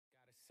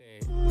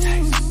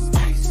Taste,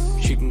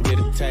 taste. She can get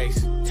a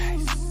taste.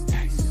 Taste,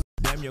 taste.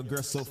 Damn, your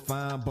girl so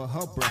fine, but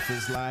her breath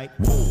is like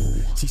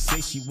woo. She say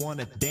she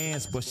wanna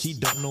dance, but she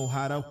don't know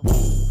how to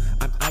woo.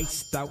 I'm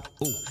iced out,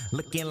 ooh,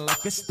 looking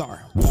like a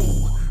star.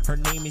 Woo. Her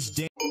name is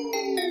Jen.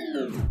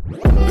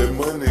 That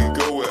money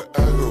go where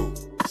I go.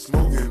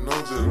 Smoking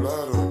on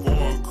gelato.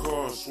 Foreign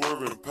car,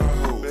 swerving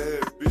pothole.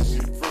 Bad bitch, she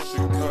from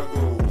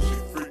Chicago. She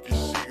freaky,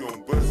 she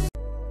gon' bust.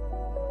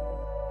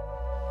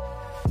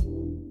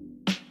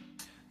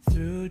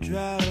 Through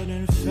drought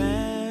and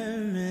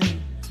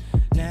famine,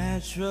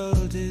 natural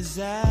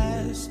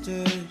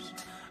disasters,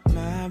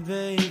 my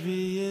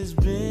baby has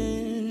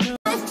been.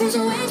 Life is a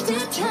waste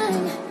of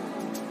time.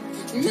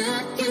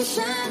 Look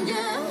inside your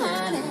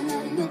heart and I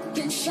look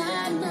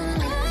inside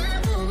mine.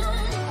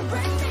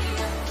 Bring me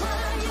up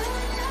higher,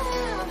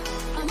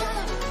 I'm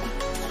up.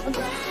 Bring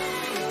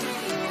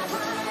me up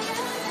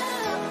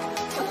higher,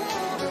 oh,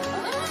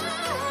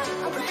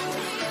 bring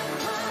me up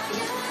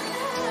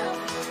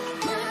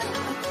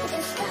higher,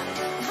 it's got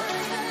higher.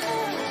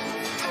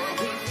 I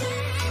keep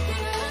thinking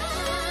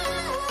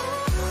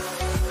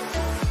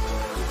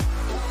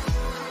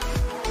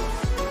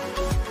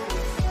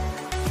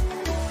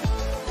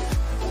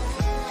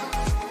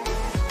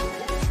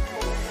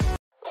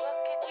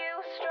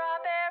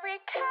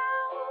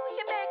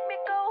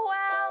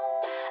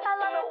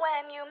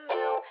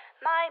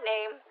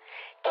name.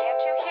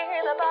 Can't you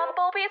hear the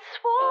bumblebees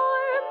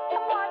swarm?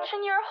 I'm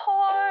watching your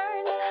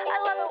horns. I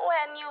love it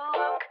when you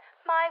look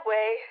my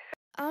way.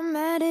 I'm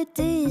mad at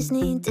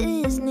Disney,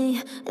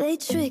 they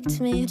tricked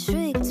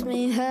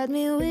me, had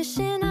me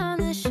wishing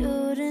on a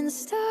shooting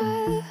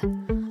star.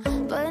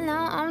 But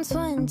now I'm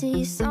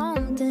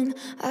 20-something,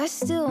 I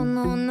still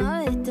know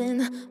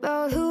nothing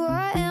about who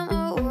I am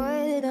or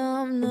what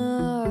I'm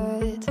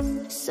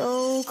not.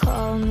 So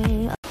call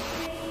me.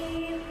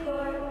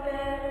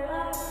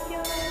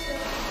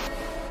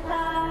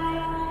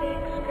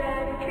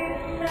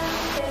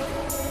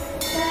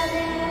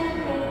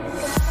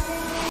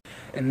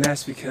 And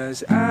that's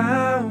because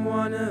I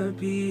wanna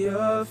be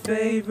your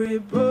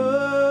favorite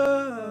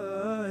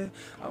boy.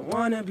 I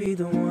wanna be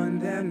the one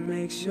that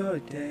makes your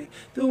day,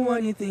 the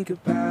one you think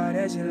about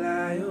as you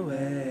lie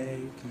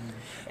awake.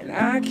 And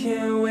I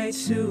can't wait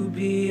to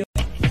be.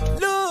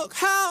 Look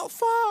how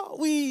far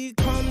we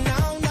come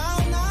now.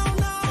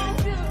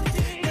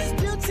 There's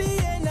beauty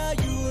in the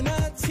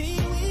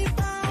unity we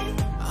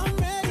found. I'm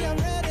ready.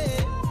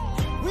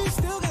 We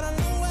still got a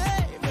long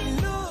way, but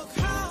look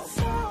how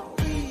far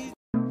we.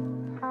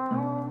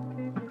 I'll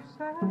keep you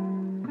safe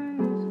in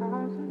this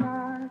house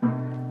tonight.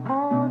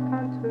 Hold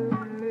on to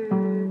me,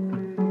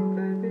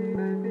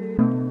 baby.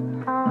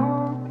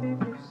 I'll keep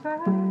you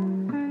safe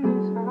in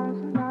this house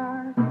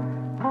tonight.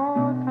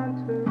 Hold on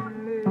to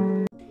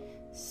me.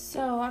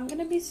 So I'm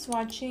gonna be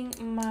swatching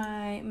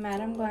my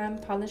Madam Glam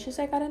polishes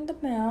I got in the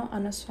mail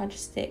on a swatch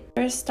stick.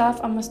 First off,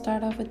 I'm gonna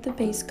start off with the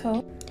base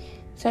coat.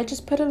 So I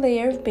just put a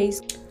layer of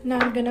base. Now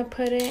I'm gonna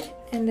put it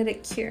and let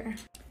it cure.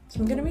 So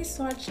I'm gonna be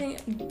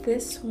swatching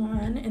this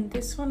one, and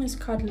this one is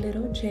called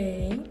Little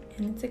J,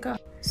 and it's a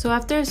goth. So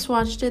after I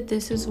swatched it,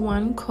 this is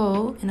one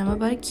coat, and I'm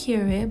about to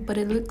cure it, but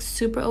it looks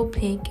super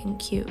opaque and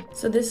cute.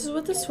 So this is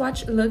what the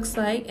swatch looks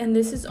like, and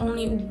this is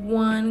only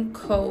one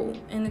coat,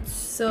 and it's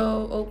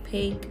so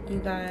opaque, you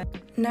guys.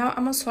 Now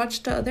I'm gonna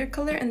swatch the other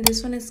color, and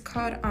this one is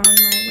called On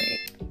My Way.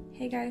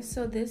 Hey guys,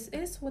 so this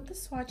is what the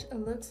swatch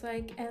looks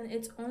like, and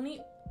it's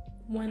only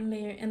one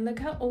layer, and look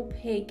how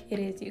opaque it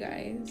is, you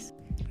guys.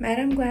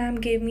 Madam Glam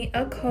gave me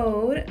a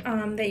code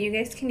that you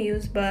guys can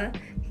use, but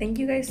thank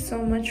you guys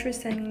so much for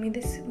sending me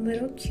this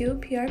little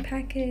cute PR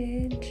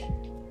package.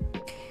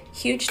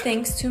 Huge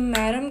thanks to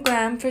Madam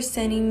Glam for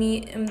sending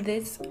me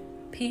this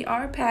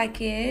PR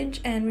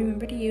package, and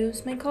remember to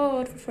use my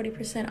code for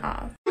 40%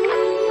 off.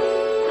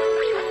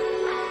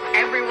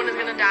 Everyone is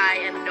gonna die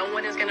and no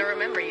one is gonna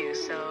remember you,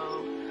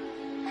 so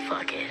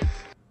fuck it.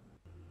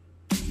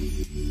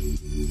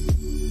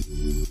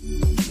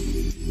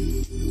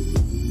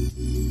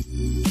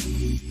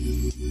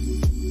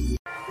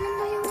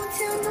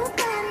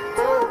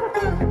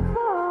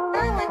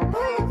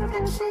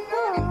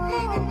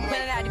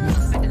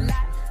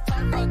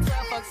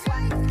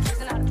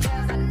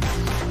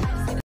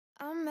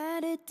 I'm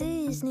mad at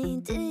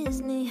Disney,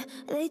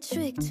 they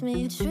tricked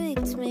me,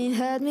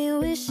 had me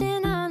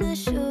wishing on a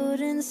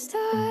shooting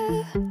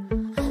star.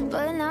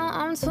 But now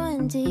I'm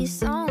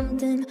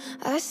 20-something,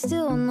 I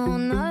still know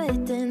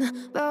nothing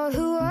about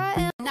who I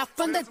am. Now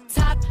from the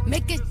top,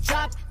 make it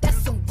drop, that's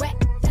some wet,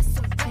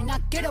 Now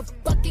get a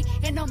bucket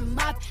and a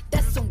mop,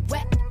 that's some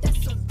wet,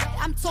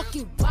 I'm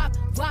talking wop,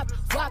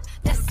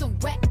 that's some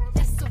wet,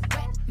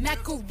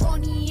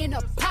 Macaroni in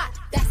a pot,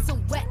 that's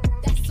some wet,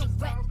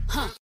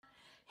 huh?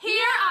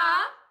 Here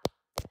are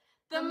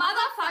the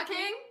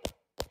motherfucking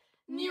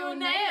new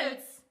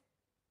nails.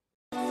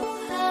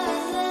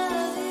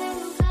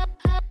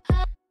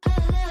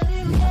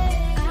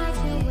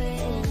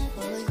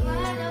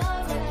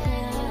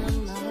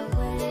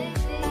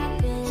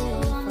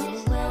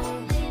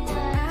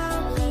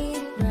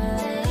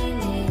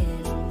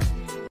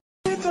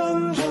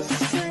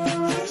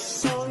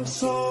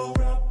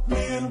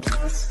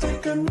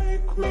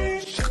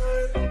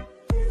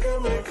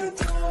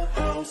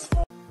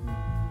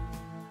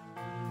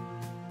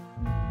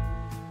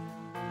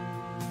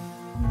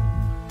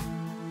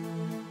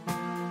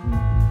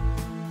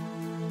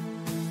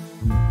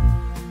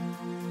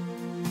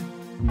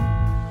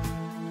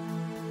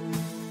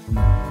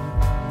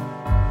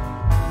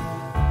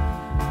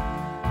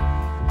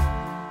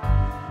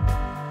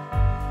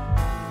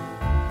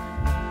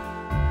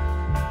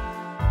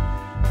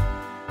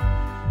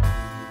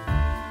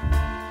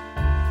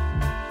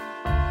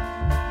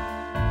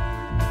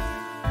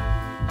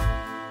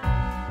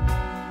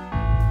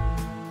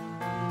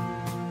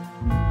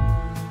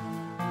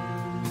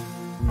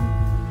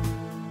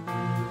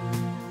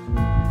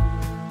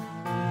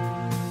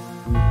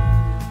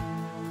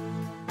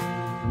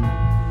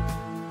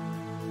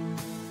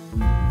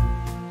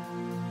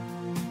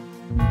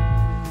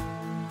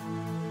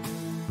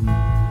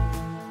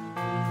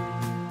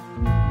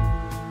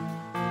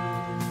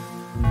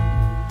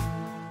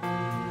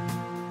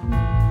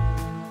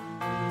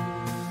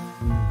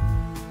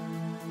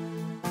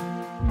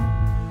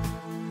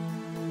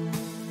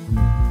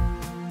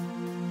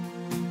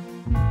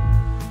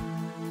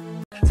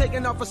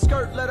 Hanging off a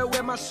skirt, let her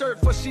wear my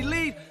shirt before she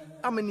leave.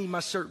 I'ma need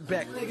my shirt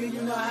back. Nigga,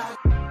 you know how.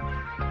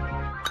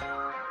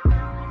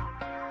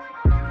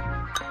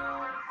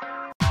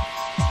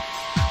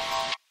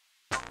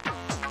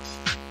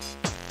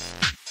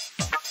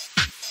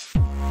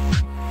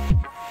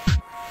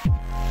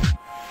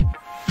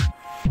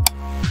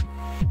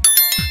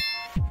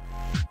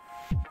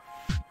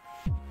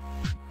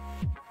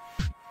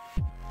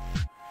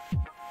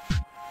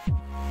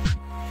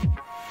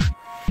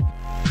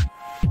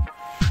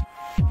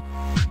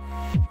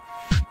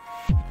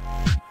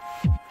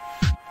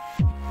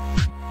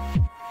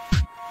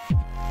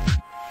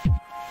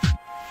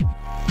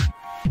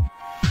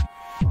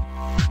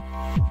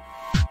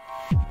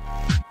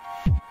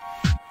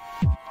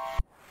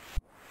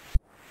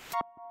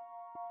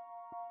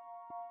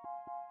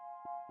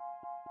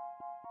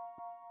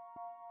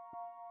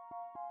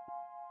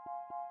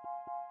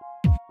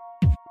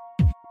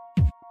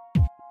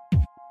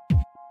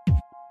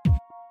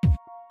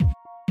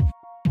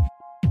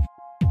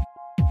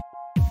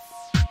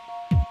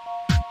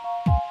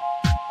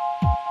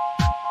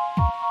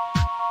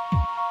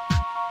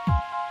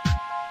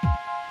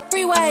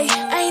 Freeway,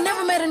 I ain't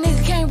never met a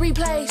nigga can't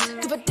replace.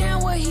 Give a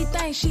damn what he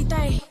think, she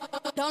think.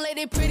 Don't let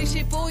that pretty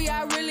shit fool you,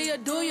 I really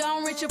adore you.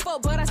 I'm rich and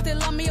fuck, but I still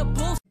love me a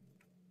boost.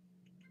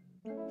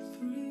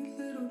 3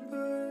 little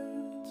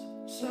birds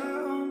sat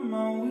on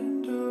my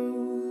window,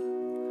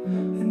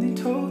 and they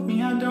told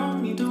me I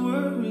don't need to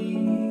worry.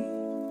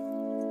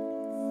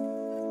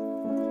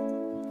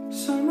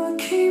 Summer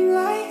came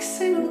like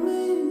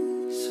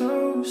cinnamon,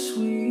 so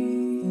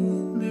sweet.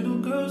 Little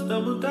girls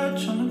double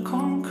dutch on the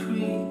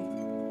concrete.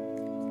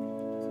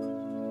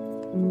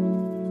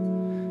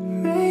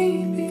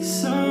 Maybe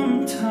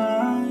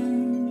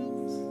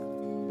sometimes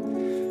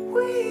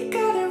we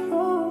got it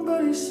wrong,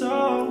 but it's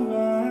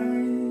alright.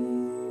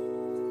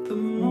 The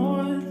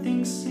more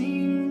things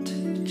seem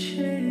to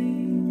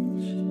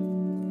change,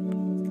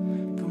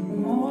 the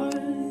more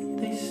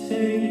they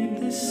stay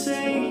the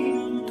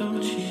same.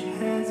 Don't you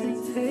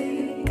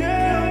hesitate,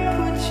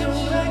 girl, put your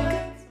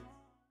records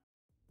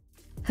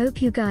on.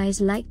 Hope you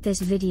guys liked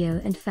this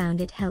video and found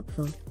it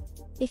helpful.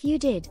 If you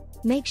did,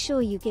 make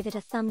sure you give it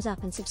a thumbs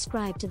up and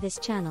subscribe to this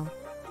channel.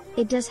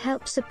 It does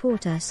help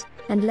support us,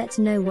 and let's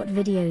know what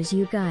videos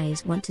you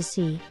guys want to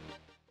see.